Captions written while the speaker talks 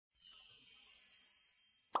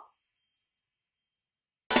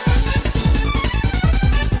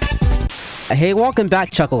Hey, welcome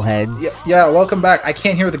back, Chuckleheads. Yeah, welcome back. I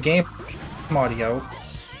can't hear the game audio.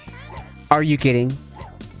 Are you kidding?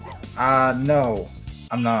 No.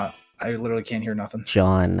 I'm not. I literally can't hear nothing.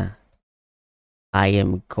 John, I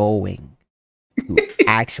am going to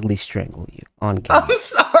actually strangle you on camera. I'm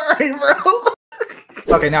sorry,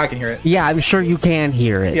 bro. Okay, now I can hear it. Yeah, I'm sure you can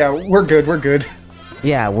hear it. Yeah, we're good, we're good.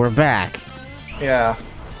 Yeah, we're back. Yeah.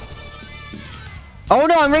 Oh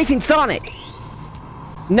no, I'm racing Sonic!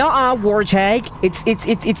 Nuh-uh, Warthog.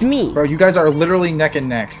 It's me. Bro, you guys are literally neck and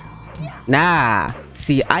neck. Nah.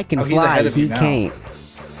 See, I can he's fly, ahead of he you now. can't.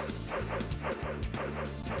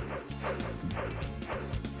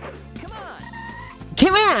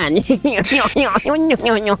 Come on!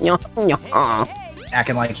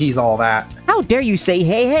 Acting like he's all that. How dare you say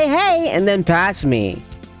hey, hey, hey, and then pass me?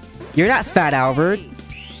 You're not Fat Albert.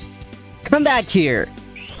 Come back here.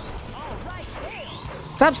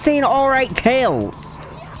 Stop saying alright, Tails.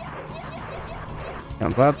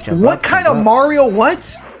 Jump up, jump up. What kind of Mario?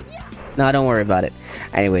 What? No, don't worry about it.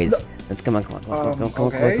 Anyways, let's come on. Bro,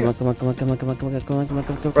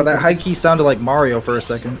 that high key sounded like Mario for a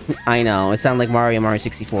second. I know, it sounded like Mario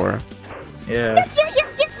 64. Yeah.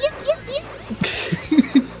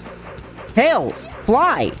 Tails,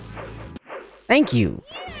 fly! Thank you.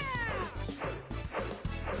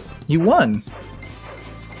 You won.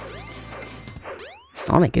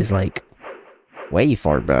 Sonic is like way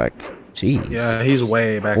far back. Jeez. Yeah, he's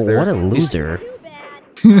way back there. What a loser.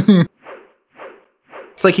 It's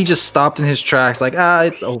like he just stopped in his tracks, like,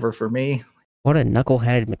 it's over for me. What a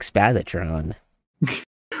knucklehead McSpazatron.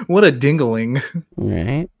 What a dingling.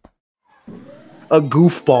 Right? A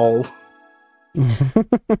goofball.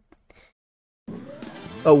 A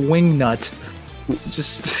wingnut.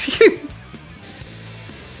 Just...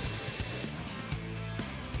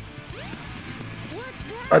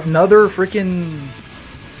 Another freaking...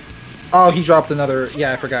 Oh, he dropped another...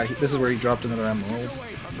 Yeah, I forgot. This is where he dropped another emerald.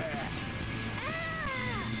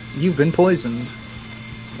 You've been poisoned.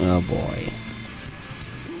 Oh boy.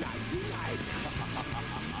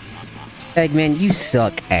 Eggman, you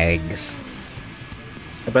suck eggs.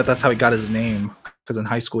 I bet that's how he got his name. Because in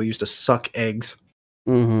high school he used to suck eggs.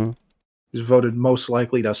 Mm-hmm. He was voted most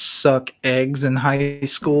likely to suck eggs in high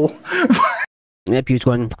school. Yep, he was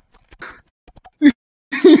going...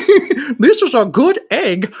 This is a good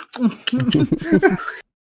egg!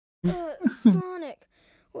 Sonic,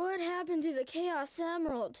 what happened to the Chaos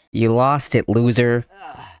Emerald? You lost it, loser.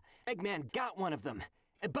 Eggman got one of them,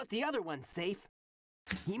 but the other one's safe.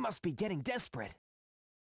 He must be getting desperate.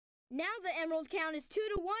 Now the emerald count is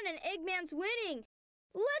 2-1 and Eggman's winning.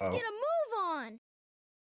 Let's get a move on.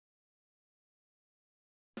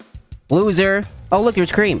 Loser. Oh, look,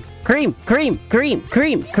 there's cream. Cream, cream, cream,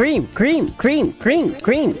 cream, cream, cream, cream, cream,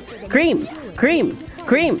 cream, cream, cream,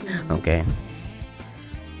 cream. Okay.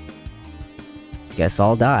 Guess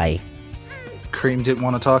I'll die. Cream didn't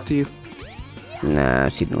want to talk to you? Nah,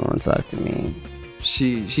 she didn't want to talk to me.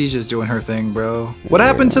 She's just doing her thing, bro. What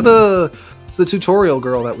happened to the tutorial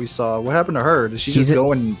girl that we saw? What happened to her? Did she just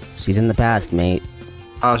go and... She's in the past, mate.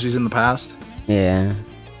 Oh, she's in the past? Yeah.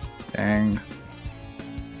 Dang.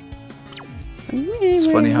 It's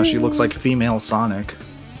funny how she looks like female Sonic.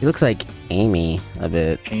 She looks like Amy a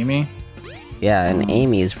bit. Amy? Yeah, and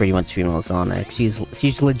Amy is pretty much female Sonic.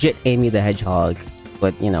 She's legit Amy the Hedgehog,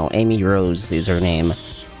 but you know, Amy Rose is her name.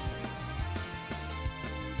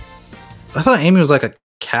 I thought Amy was like a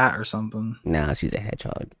cat or something. Nah, she's a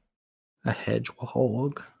hedgehog. A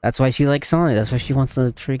hedgehog? That's why she likes Sonic. That's why she wants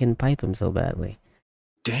to freaking pipe him so badly.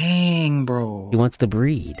 Dang, bro. He wants to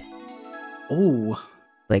breed. Oh.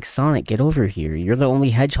 Like, Sonic, get over here. You're the only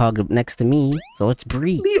hedgehog next to me, so let's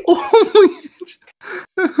breed. The only...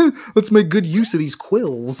 Let's make good use of these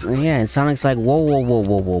quills. Yeah, and Sonic's like, whoa, whoa, whoa,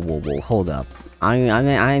 whoa, whoa, whoa, whoa, hold up.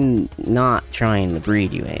 I'm not trying to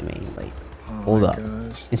breed you, Amy. Like, hold up.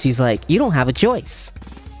 Gosh. And she's like, you don't have a choice.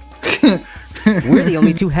 We're the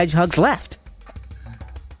only two hedgehogs left.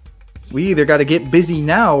 We either gotta get busy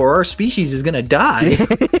now or our species is gonna die.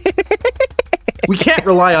 We can't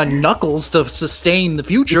rely on Knuckles to sustain the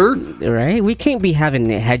future. Right? We can't be having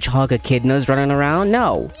hedgehog echidnas running around.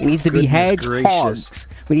 No. It needs to be hedgehogs.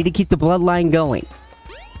 We need to keep the bloodline going.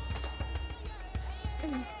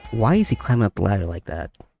 Why is he climbing up the ladder like that?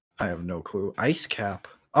 I have no clue. Ice Cap.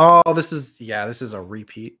 Oh, this is a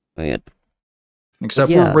repeat. Yep.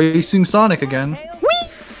 Except we're racing Sonic again.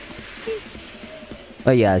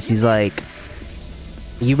 But yeah, she's like,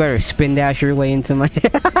 you better spin dash your way into my...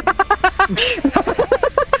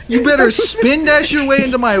 You better spin dash your way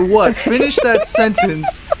into my what? Finish that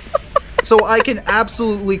sentence so I can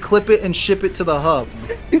absolutely clip it and ship it to the hub.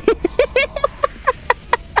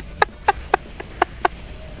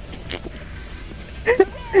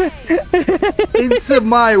 into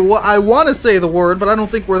my... I want to say the word, but I don't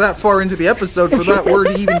think we're that far into the episode for that word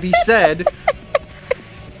to even be said.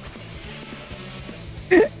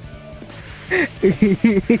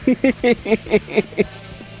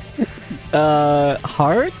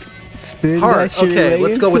 Heart? Spin Heart, okay,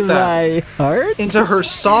 let's go with that. My heart? Into her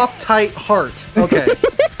soft, tight heart. Okay.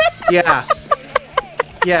 Yeah.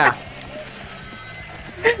 Yeah.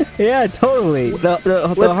 Yeah, totally.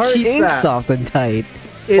 The heart is that. soft and tight.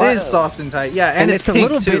 It is soft and tight, yeah, and it's a pink,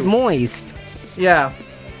 little too. bit moist. Yeah.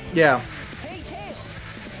 Yeah.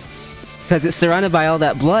 Because it's surrounded by all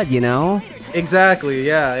that blood, you know? Exactly,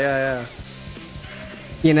 yeah.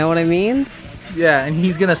 You know what I mean? Yeah, and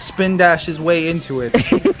he's gonna spin dash his way into it.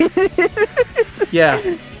 Yeah.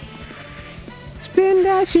 Spin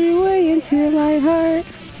dash your way into my heart.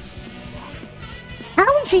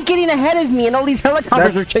 How is he getting ahead of me and all these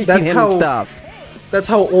helicopters are chasing him and stuff? That's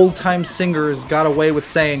how old-time singers got away with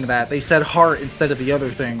saying that. They said heart instead of the other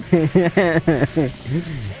thing.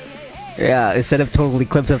 Yeah, instead of total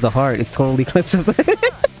eclipse of the heart, it's total eclipse of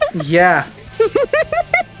the... Yeah.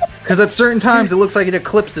 Because at certain times it looks like it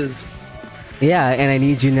eclipses. Yeah, and I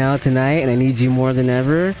need you now tonight, and I need you more than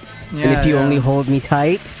ever. Yeah, and if you only hold me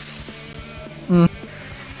tight...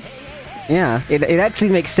 Yeah, it actually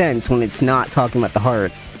makes sense when it's not talking about the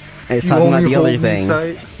heart. And it's talking about the other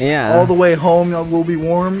thing. Yeah. All the way home will be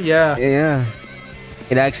warm, yeah. Yeah.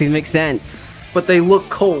 It actually makes sense. But they look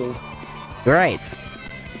cold. Right.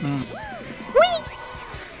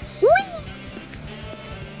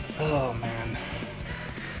 Oh, man.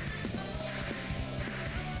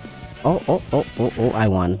 Oh, I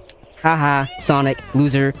won. Haha, Sonic,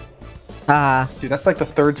 loser. Haha. Dude, that's like the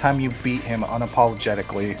third time you beat him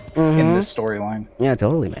unapologetically in this storyline. Yeah,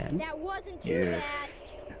 totally, man. That wasn't too bad.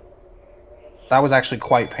 That was actually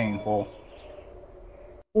quite painful.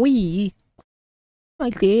 I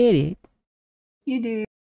did it. You did.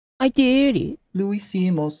 I did it. Louis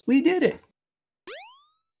Simos, we did it.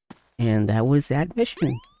 And that was that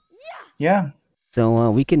mission. Yeah. So,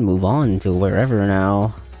 we can move on to wherever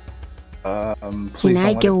now. Please Can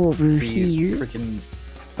I go over here?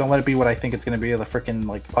 Don't let it be what I think it's gonna be, the frickin'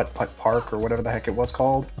 like Putt-Putt Park or whatever the heck it was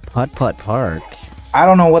called. Putt-Putt Park. I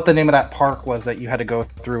don't know what the name of that park was that you had to go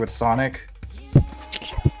through with Sonic.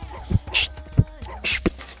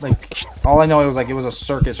 Like, all I know it was a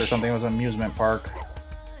circus or something. It was an amusement park.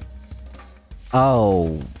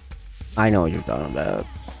 Oh, I know what you're talking about.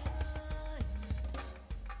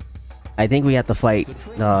 I think we have to fight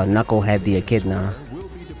Knucklehead the Echidna.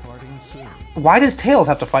 Why does Tails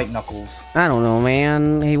have to fight Knuckles? I don't know,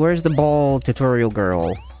 man. Hey, where's the ball tutorial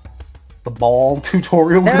girl? The ball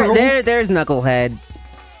tutorial girl? There's Knucklehead.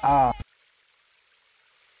 Ah.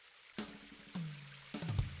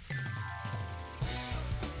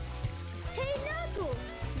 Hey, Knuckles!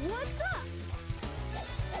 What's up?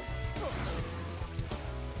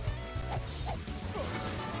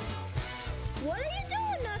 What are you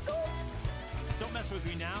doing, Knuckles? Don't mess with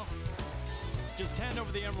me now. Just hand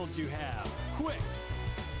over the emeralds you have. Quick!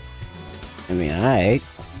 I mean, alright.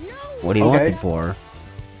 No. What do you want it for?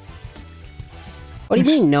 What do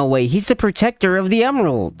you mean, no way? He's the protector of the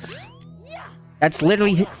emeralds! That's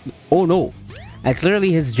literally oh no. That's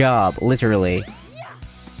literally his job, literally.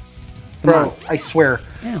 Bro, I swear.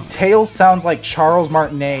 Yeah. Tails sounds like Charles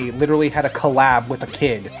Martinet literally had a collab with a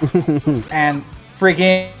kid. And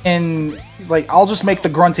freaking, like, I'll just make the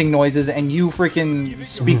grunting noises and you freaking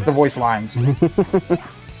speak the voice lines.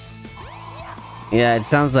 Yeah, it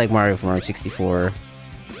sounds like Mario from Mario 64.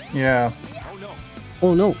 Yeah.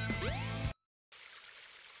 Oh no.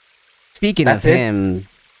 Speaking of him,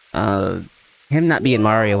 him not being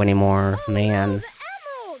Mario anymore, man.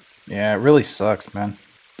 Yeah, it really sucks, man.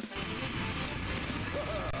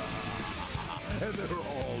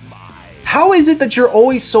 How is it that you're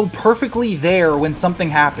always so perfectly there when something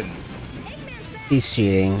happens? He's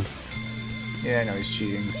cheating. Yeah, I know he's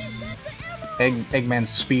cheating. Eggman's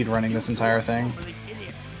speedrunning this entire thing.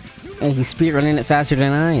 And he's speedrunning it faster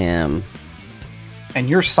than I am. And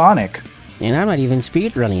you're Sonic. And I'm not even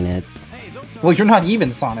speedrunning it. Well, you're not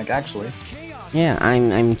even Sonic, actually. Yeah,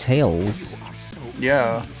 I'm Tails.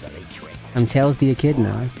 Yeah. I'm Tails the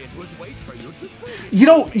Echidna. You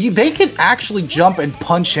know, they could actually jump and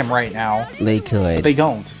punch him right now. They could. But they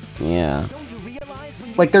don't. Yeah.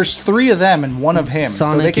 Like, there's 3 of them and 1 of him,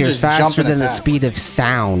 Sonic, so they can you're just jump faster and than the attack. speed of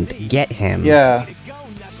sound. Get him. Yeah.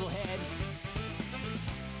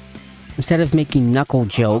 Instead of making knuckle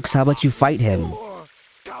jokes, how about you fight him?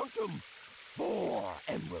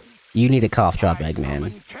 You need a cough drop,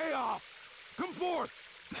 Eggman.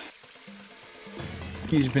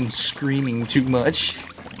 He's been screaming too much.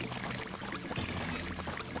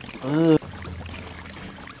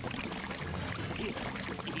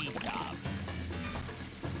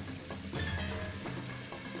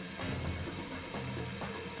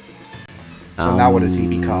 So now what does he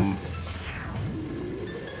become?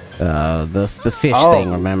 The fish Oh.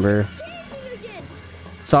 thing, remember?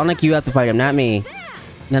 Sonic, you have to fight him, not me.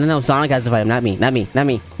 No, Sonic has to fight him, not me. Not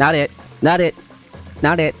it.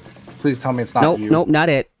 Not it. Please tell me it's not you. Nope, not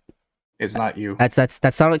it. It's not you. That's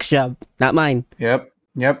Sonic's job, not mine. Yep.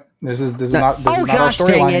 This is No. not Oh, our gosh, dang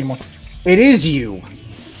storyline it. anymore. It is you.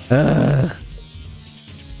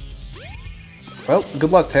 Well,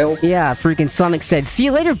 good luck, Tails. Yeah, freaking Sonic said, "See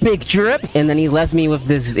you later, Big Drip," and then he left me with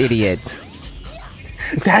this idiot.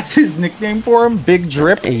 That's his nickname for him? Big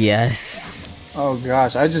Drip? Yes. Oh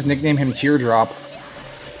gosh, I just nicknamed him Teardrop.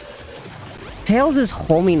 Tails'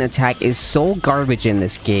 homing attack is so garbage in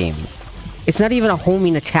this game. It's not even a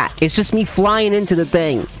homing attack. It's just me flying into the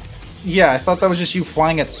thing. Yeah, I thought that was just you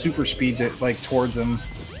flying at super speed to, towards him.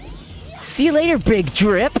 See you later, Big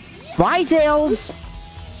Drip. Bye, Tails.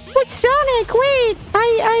 But Sonic, wait.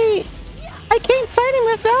 I can't fight him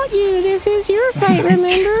without you. This is your fight,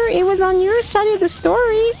 remember? It was on your side of the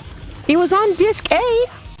story. It was on Disc A.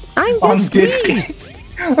 I'm Disc B.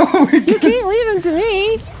 Oh my You god. can't leave him to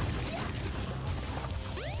me.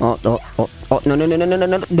 Oh, no.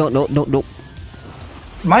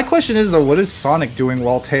 My question is though, what is Sonic doing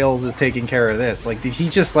while Tails is taking care of this? Like, did he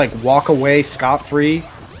just like walk away scot-free?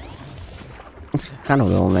 I don't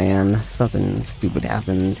know, man. Something stupid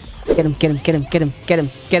happened. Get him.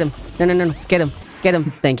 No. Get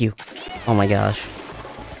him. Thank you. Oh my gosh.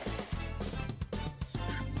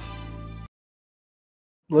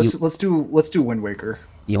 Let's do Wind Waker.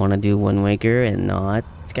 You want to do Wind Waker and not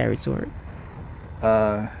Skyward Sword?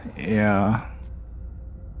 Yeah.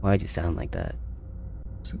 Why'd you sound like that?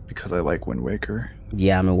 Because I like Wind Waker.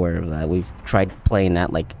 Yeah, I'm aware of that. We've tried playing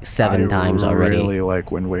that like 7 times already. I really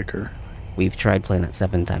like Wind Waker. We've tried playing that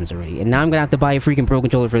 7 times already. And now I'm gonna have to buy a freaking Pro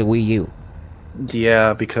Controller for the Wii U.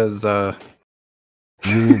 Yeah, because,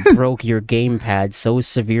 You broke your gamepad so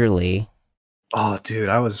severely. oh, dude,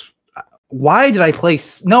 why did I play...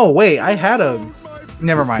 No, wait, I had a...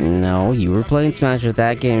 Never mind. No, you were playing Smash with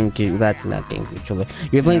that game controller.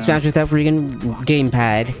 You were playing Smash with that freaking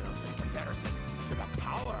gamepad.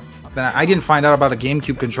 Then I didn't find out about a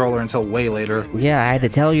GameCube controller until way later. Yeah, I had to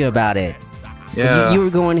tell you about it. Yeah. You were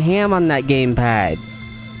going ham on that gamepad.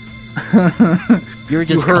 You were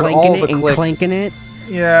just heard all clanking it the and clicks. clanking it.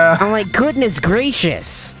 Yeah. I'm like, goodness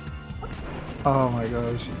gracious. Oh my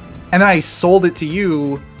gosh. And then I sold it to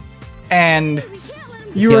you, and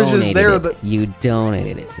you were just there. You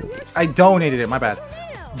donated it to me. I donated it, my bad.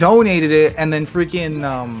 Donated it, and then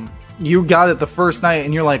freaking, you got it the first night,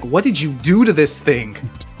 and you're like, what did you do to this thing?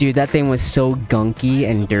 Dude, that thing was so gunky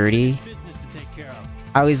and dirty.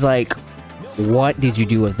 I was like, what did you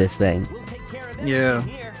do with this thing? Yeah.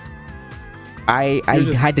 I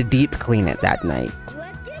just- had to deep clean it that night.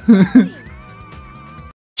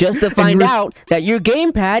 Just to find out that your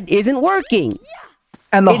gamepad isn't working.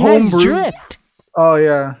 And the It has homebrew. drift. Oh,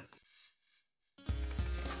 yeah.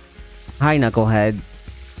 Hi, Knucklehead.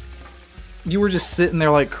 You were just sitting there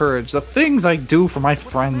like Courage. The things I do for my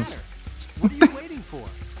friends. What are you waiting for?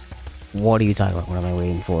 What are you talking about? What am I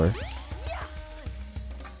waiting for?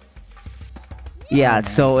 Yeah,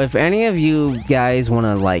 so if any of you guys want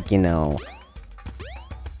to, like, you know,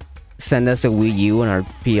 send us a Wii U in our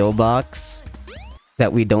P.O. box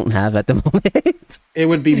that we don't have at the moment. It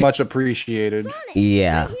would be much appreciated. Sonic,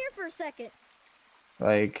 Yeah. stay here for a second.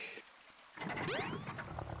 Like...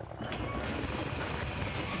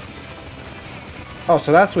 Oh,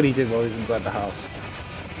 so that's what he did while he was inside the house.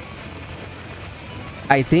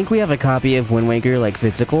 I think we have a copy of Wind Waker, like,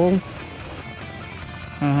 physical.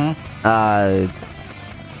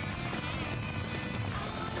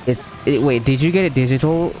 Wait, did you get it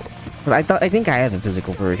digital? I think I have a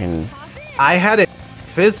physical version. I had it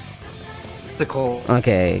physical,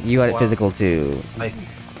 Okay, you got it Wow. physical too. I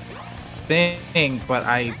think, but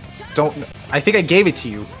I don't... I think I gave it to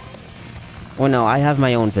you. Well, no, I have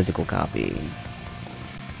my own physical copy.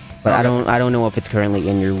 But Okay. I don't know if it's currently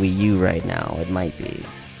in your Wii U right now. It might be.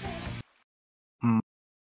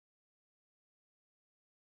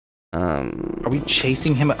 Are we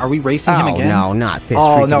chasing him? Are we racing him Oh, again? no, not this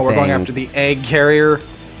Oh, no, freaking we're going thing. after the egg carrier.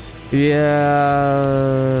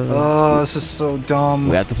 Yeah. Oh, this is so dumb.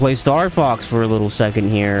 We have to play Star Fox for a little second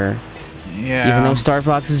here. Yeah. Even though Star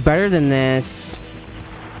Fox is better than this.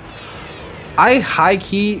 I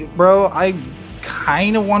high-key, bro, I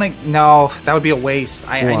kind of want to... No, that would be a waste.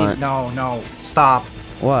 I What? need... No, stop.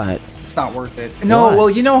 What? It's not worth it. No, Why? well,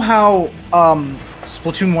 you know how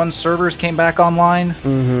Splatoon 1 servers came back online?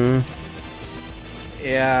 Mm-hmm.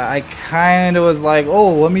 Yeah, I kind of was like,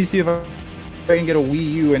 oh, let me see if I can get a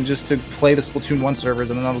Wii U and just to play the Splatoon 1 servers,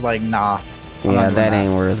 and then I was like, nah. I'm not Yeah, doing that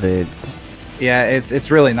ain't worth it. Yeah, it's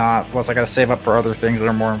really not. Plus, I gotta save up for other things that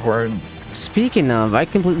are more important. Speaking of, I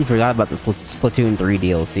completely forgot about the Splatoon 3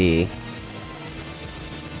 DLC.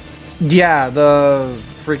 Yeah, the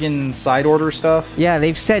freaking side order stuff. Yeah,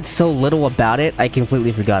 they've said so little about it, I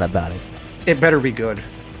completely forgot about it. It better be good.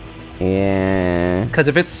 Yeah. Because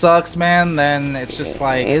if it sucks, man, then it's just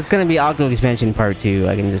like... It's gonna be Octo Expansion Part 2,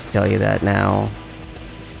 I can just tell you that now.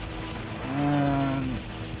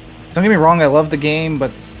 Don't get me wrong, I love the game,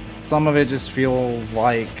 but some of it just feels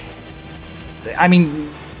like... I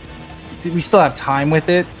mean, we still have time with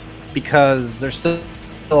it, because there's still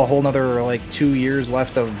a whole nother, like, 2 years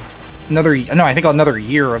left of... I think another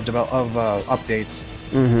year of updates.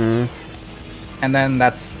 Mm-hmm. And then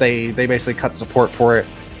they basically cut support for it.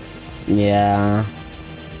 Yeah.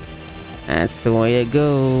 That's the way it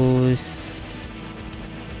goes.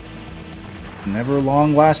 It's never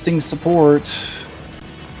long-lasting support.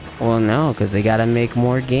 Well, no, because they gotta make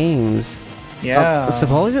more games. Yeah.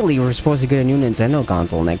 Supposedly, we're supposed to get a new Nintendo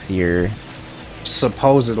console next year.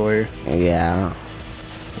 Supposedly. Yeah.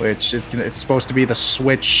 Which it's supposed to be the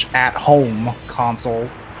Switch at-home console.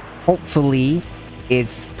 Hopefully,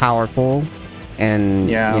 it's powerful and,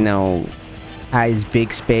 yeah, you know, has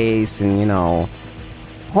big space and, you know,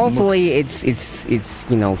 hopefully it's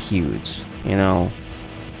you know, huge, you know.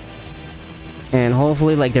 And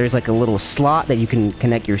hopefully, like, there's like a little slot that you can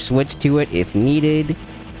connect your Switch to it if needed.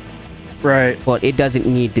 Right. But it doesn't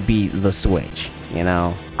need to be the Switch, you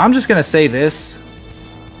know. I'm just gonna say this.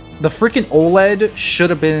 The freaking OLED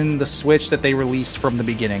should have been the Switch that they released from the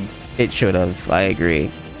beginning. It should have, I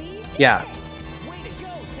agree. Yeah.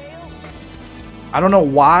 I don't know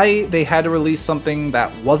why they had to release something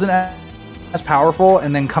that wasn't as powerful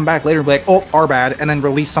and then come back later and be like, oh, our bad, and then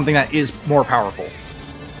release something that is more powerful.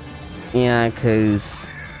 Yeah,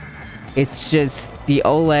 because it's just, the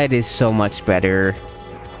OLED is so much better.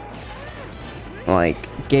 Like,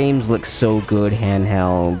 games look so good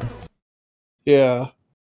handheld. Yeah.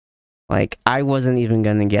 Like, I wasn't even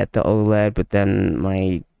gonna get the OLED, but then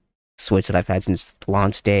my Switch that I've had since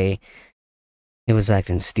launch day, it was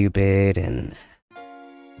acting stupid, and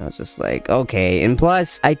I was just like, okay. And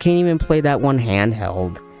plus, I can't even play that one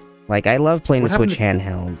handheld. Like, I love playing the Switch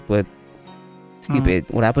handheld, but stupid.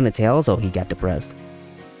 What happened to Tails? Oh, he got depressed.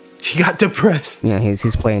 He got depressed? Yeah,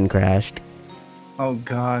 his plane crashed. Oh,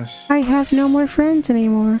 gosh. I have no more friends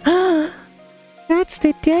anymore. That's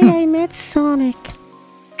the day I met Sonic.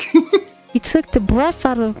 He took the breath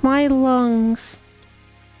out of my lungs.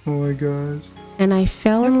 Oh my gosh. And I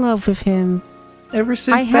fell in love with him. Ever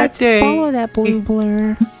since I that day. had to follow that blue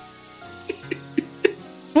blur.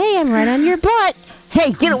 Hey, I'm right on your butt.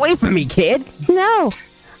 Hey, get away from me, kid. No.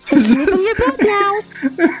 I'm sleeping on your butt now.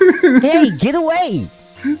 Hey, get away.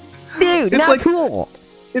 Dude, it's not like, cool.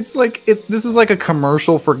 This is like a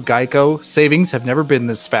commercial for Geico. Savings have never been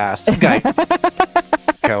this fast. Geico.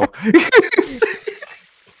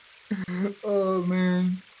 Oh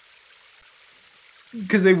man.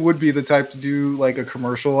 Because they would be the type to do like a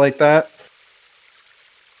commercial like that.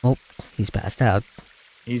 Oh, he's passed out.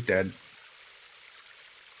 He's dead.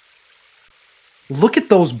 Look at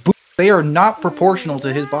those boots. They are not proportional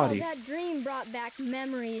to his body. That dream brought back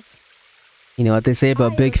memories. You know what they say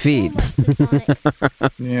about big feet?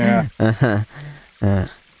 Yeah.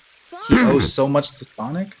 He owes so much to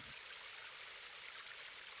Sonic?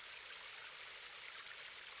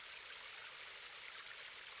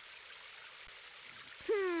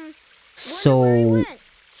 So,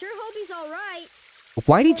 Sure hope he's all right.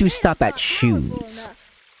 why did you stop at shoes?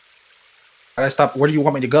 I stop. Where do you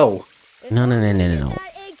want me to go? No.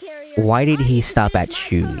 Why did he stop at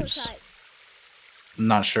shoes? I'm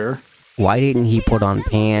not sure. Why didn't he put on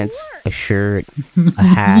pants, a shirt, a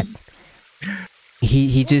hat?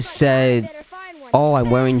 He just said, "Oh,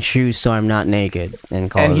 I'm wearing shoes, so I'm not naked,"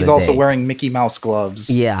 and called it a day. And he's also wearing Mickey Mouse gloves.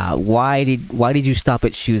 Yeah. Why did you stop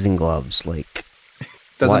at shoes and gloves? Like,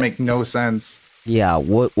 doesn't make no sense. Yeah.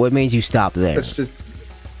 What made you stop there? It's just.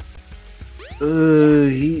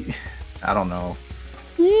 I don't know.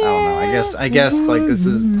 I don't know. I guess like this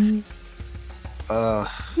is.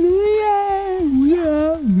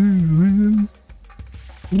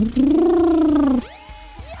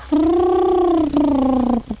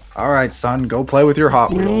 Alright, son, go play with your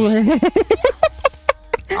Hot Wheels.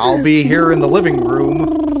 I'll be here in the living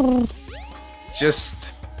room,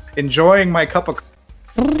 just enjoying my cup of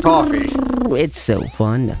coffee. It's so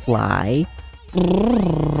fun to fly.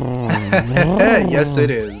 Yes,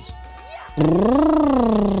 it is. Do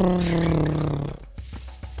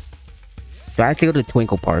I have to go to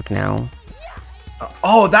Twinkle Park now?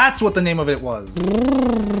 Oh, that's what the name of it was.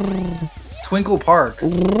 Twinkle Park.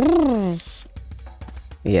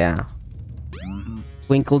 Yeah.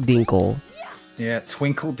 Twinkle Dinkle. Yeah,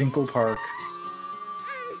 Twinkle Dinkle Park.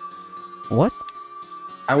 What?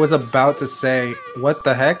 I was about to say, what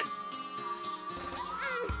the heck?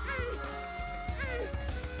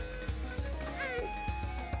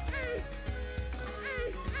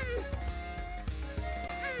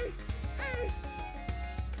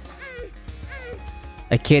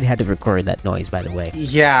 A kid had to record that noise, by the way.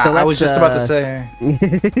 Yeah, So I was just about to say.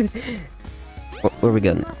 Where are we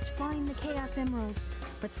going? You must find the Chaos Emerald,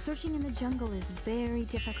 but searching in the jungle is very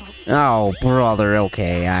difficult. Oh, brother,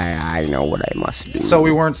 okay, I know what I must do. So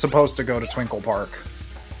we weren't supposed to go to Twinkle Park.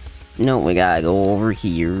 No, we gotta go over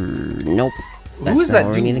here. Nope. That's is not that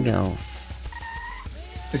where we need to dude? go.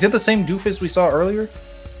 Is it the same doofus we saw earlier?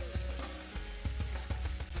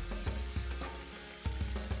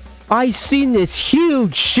 I seen this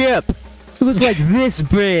huge ship. It was like this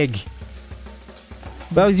big.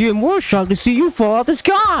 But I was even more shocked to see you fall out the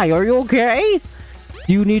sky. Are you okay?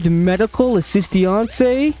 Do you need medical assistance?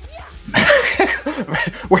 Wait,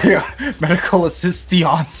 medical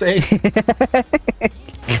assistance.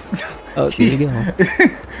 Oh, there you go.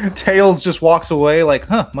 Tails just walks away like,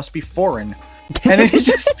 huh, must be foreign. And then he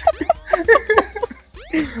just...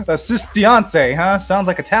 Assistance, huh? Sounds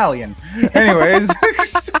like Italian. Anyways.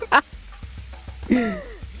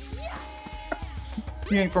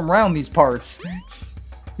 He ain't from round these parts.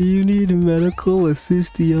 Do you need medical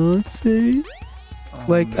assistance?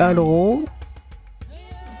 Like, at all?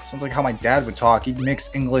 Sounds like how my dad would talk. He'd mix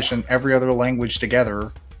English and every other language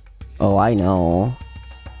together. Oh, I know.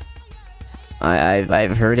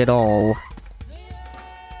 I've heard it all.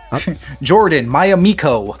 Jordan, my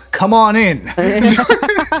amico, come on in.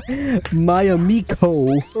 My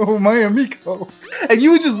amico. Oh, my amico. And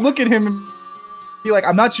you would just look at him and be like,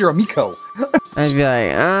 I'm not your amico. I'd be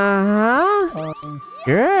like, uh-huh.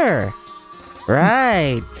 Sure.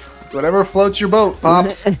 Right. Whatever floats your boat,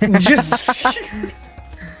 Pops. Just...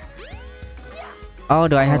 Oh,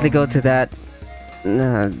 do I have to go to that...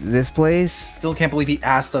 this place? Still can't believe he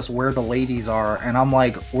asked us where the ladies are. And I'm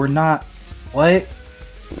like, we're not... What?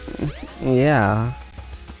 Yeah.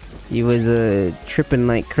 He was tripping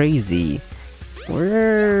like crazy.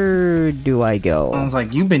 Where do I go? I was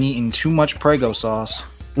like, you've been eating too much Prego sauce.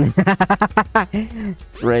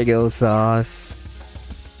 Prego sauce.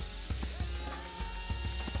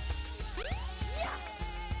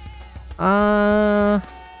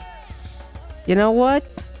 You know what?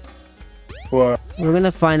 What? We're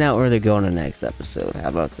gonna find out where they're going in the next episode. How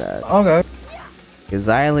about that? Okay. Because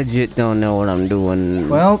I legit don't know what I'm doing.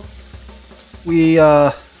 Well, we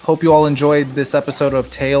hope you all enjoyed this episode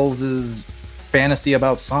of Tails' fantasy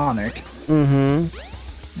about Sonic. Mm-hmm.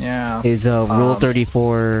 Yeah. His Rule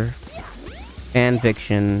 34 fan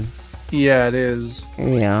fiction. Yeah, it is.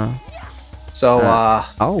 Yeah. So,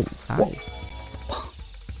 Oh, hi.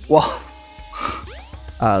 well,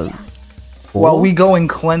 Cool. while we go and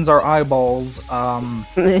cleanse our eyeballs,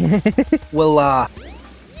 we'll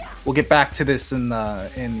get back to this in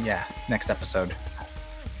next episode.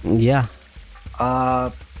 Yeah.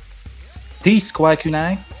 Peace, Kawaii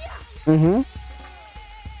Kunai. Mm-hmm.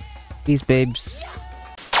 Peace, babes.